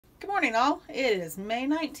morning, all. It is May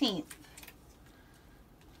 19th.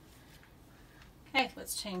 Okay,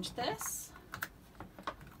 let's change this.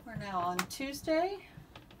 We're now on Tuesday,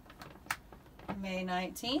 May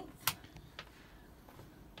 19th.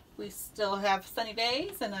 We still have sunny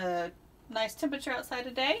days and a nice temperature outside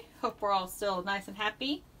today. Hope we're all still nice and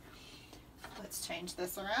happy. Let's change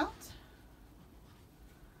this around.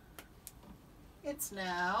 It's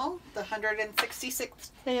now the 166th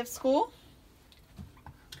day of school.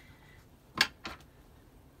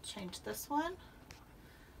 Change this one.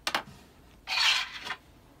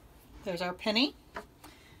 There's our penny.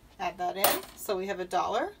 Add that in. So we have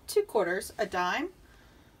 $1, 2 quarters, a dime,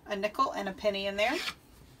 a nickel, and a penny in there.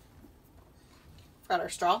 Got our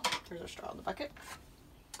straw. There's our straw in the bucket.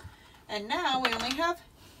 And now we only have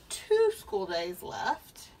 2 school days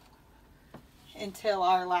left until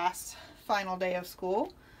our last final day of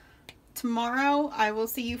school. Tomorrow I will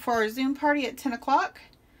see you for our Zoom party at 10 o'clock.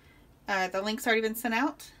 The link's already been sent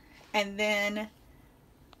out. And then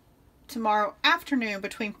tomorrow afternoon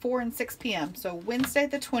between 4 and 6 p.m. So Wednesday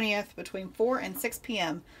the 20th between 4 and 6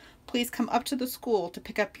 p.m. Please come up to the school to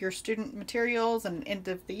pick up your student materials and end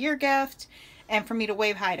of the year gift and for me to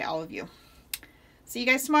wave hi to all of you. See you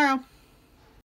guys tomorrow.